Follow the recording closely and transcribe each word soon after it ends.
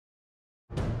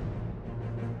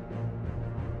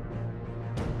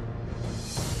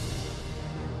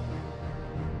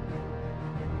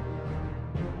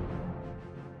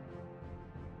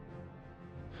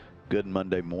Good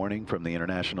Monday morning from the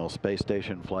International Space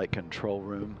Station Flight Control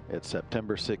Room. It's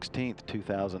September 16th,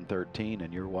 2013,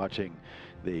 and you're watching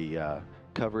the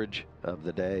coverage of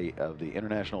the day of the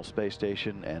International Space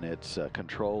Station and its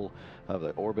control of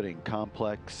the orbiting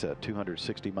complex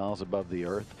 260 miles above the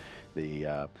Earth.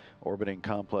 The orbiting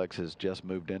complex has just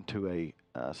moved into a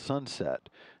sunset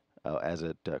as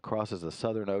it crosses the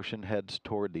Southern Ocean, heads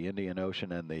toward the Indian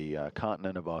Ocean and the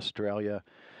continent of Australia.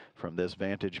 From this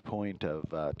vantage point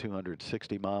of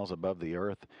 260 miles above the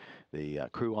Earth, the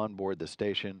crew on board the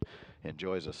station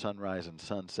enjoys a sunrise and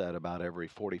sunset about every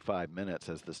 45 minutes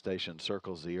as the station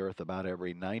circles the Earth about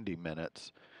every 90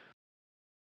 minutes.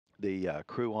 The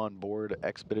crew on board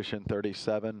Expedition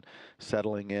 37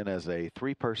 settling in as a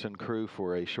three-person crew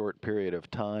for a short period of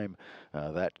time.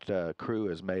 That crew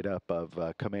is made up of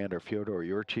Commander Fyodor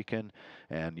Yurchikhin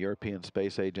and European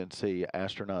Space Agency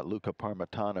astronaut Luca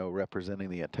Parmitano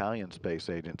representing the Italian Space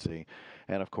Agency,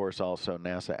 and of course also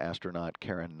NASA astronaut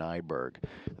Karen Nyberg.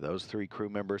 Those three crew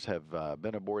members have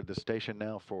been aboard the station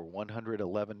now for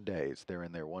 111 days. They're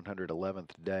in their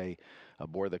 111th day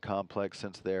aboard the complex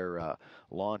since their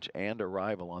launch and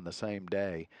arrival on the same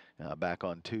day back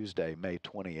on Tuesday, May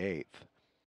 28th.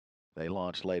 They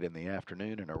launched late in the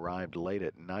afternoon and arrived late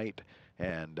at night,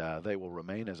 and they will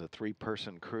remain as a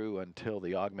three-person crew until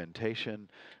the augmentation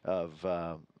of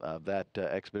that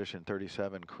Expedition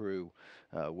 37 crew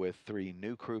with three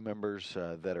new crew members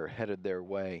that are headed their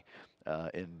way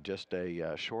in just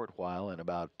a short while, in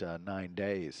about 9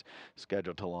 days.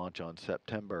 Scheduled to launch on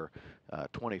September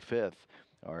 25th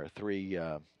are three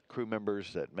crew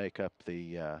members that make up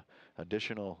the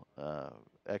additional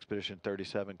Expedition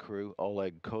 37 crew.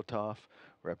 Oleg Kotov,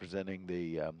 representing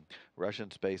the Russian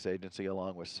Space Agency,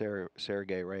 along with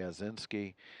Sergei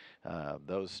Ryazinsky.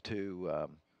 Those two,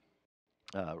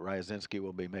 Ryazinsky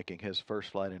will be making his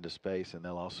first flight into space, and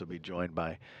they'll also be joined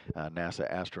by NASA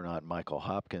astronaut Michael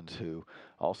Hopkins, who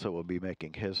also will be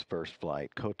making his first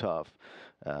flight. Kotov,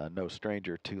 no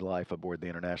stranger to life aboard the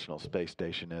International Space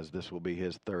Station, as this will be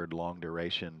his third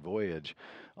long-duration voyage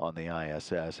on the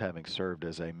ISS, having served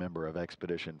as a member of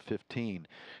Expedition 15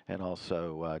 and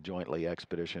also jointly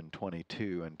Expedition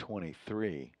 22 and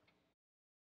 23.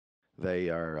 They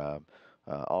are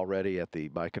already at the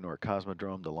Baikonur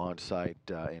Cosmodrome, the launch site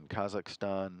in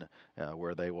Kazakhstan,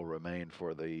 where they will remain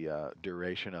for the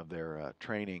duration of their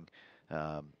training,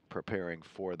 preparing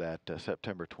for that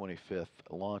September 25th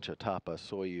launch atop a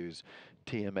Soyuz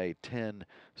TMA-10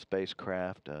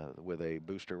 spacecraft with a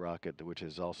booster rocket, which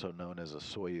is also known as a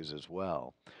Soyuz as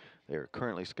well. They're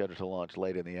currently scheduled to launch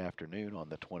late in the afternoon on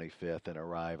the 25th and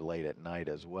arrive late at night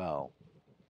as well.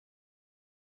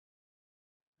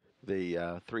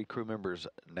 The three crew members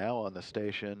now on the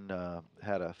station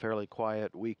had a fairly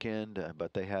quiet weekend,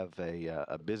 but they have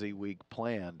a busy week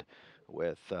planned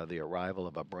with the arrival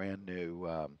of a brand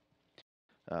new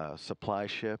supply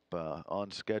ship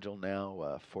on schedule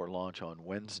now for launch on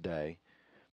Wednesday.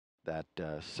 That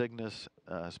Cygnus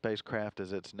spacecraft,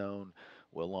 as it's known,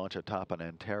 will launch atop an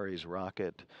Antares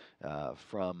rocket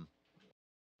from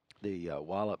the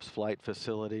Wallops Flight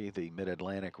Facility, the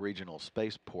Mid-Atlantic Regional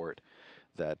Spaceport,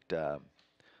 that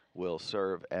will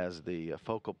serve as the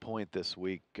focal point this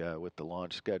week with the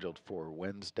launch scheduled for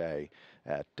Wednesday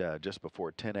at just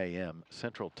before 10 a.m.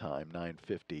 Central Time,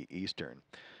 9:50 Eastern.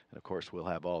 And of course, we'll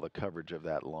have all the coverage of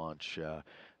that launch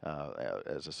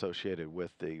as associated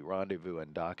with the rendezvous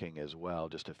and docking as well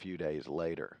just a few days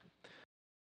later.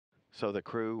 So the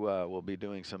crew will be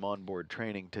doing some onboard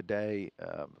training today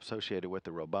associated with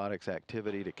the robotics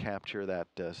activity to capture that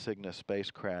Cygnus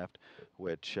spacecraft,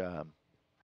 which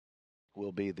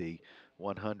will be the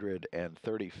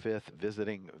 135th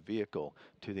visiting vehicle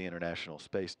to the International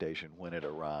Space Station when it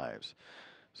arrives.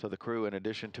 So the crew, in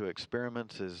addition to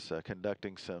experiments, is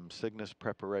conducting some Cygnus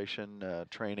preparation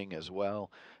training, as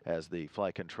well as the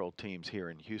flight control teams here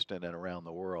in Houston and around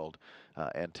the world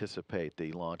anticipate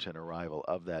the launch and arrival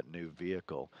of that new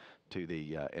vehicle to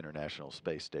the International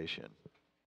Space Station.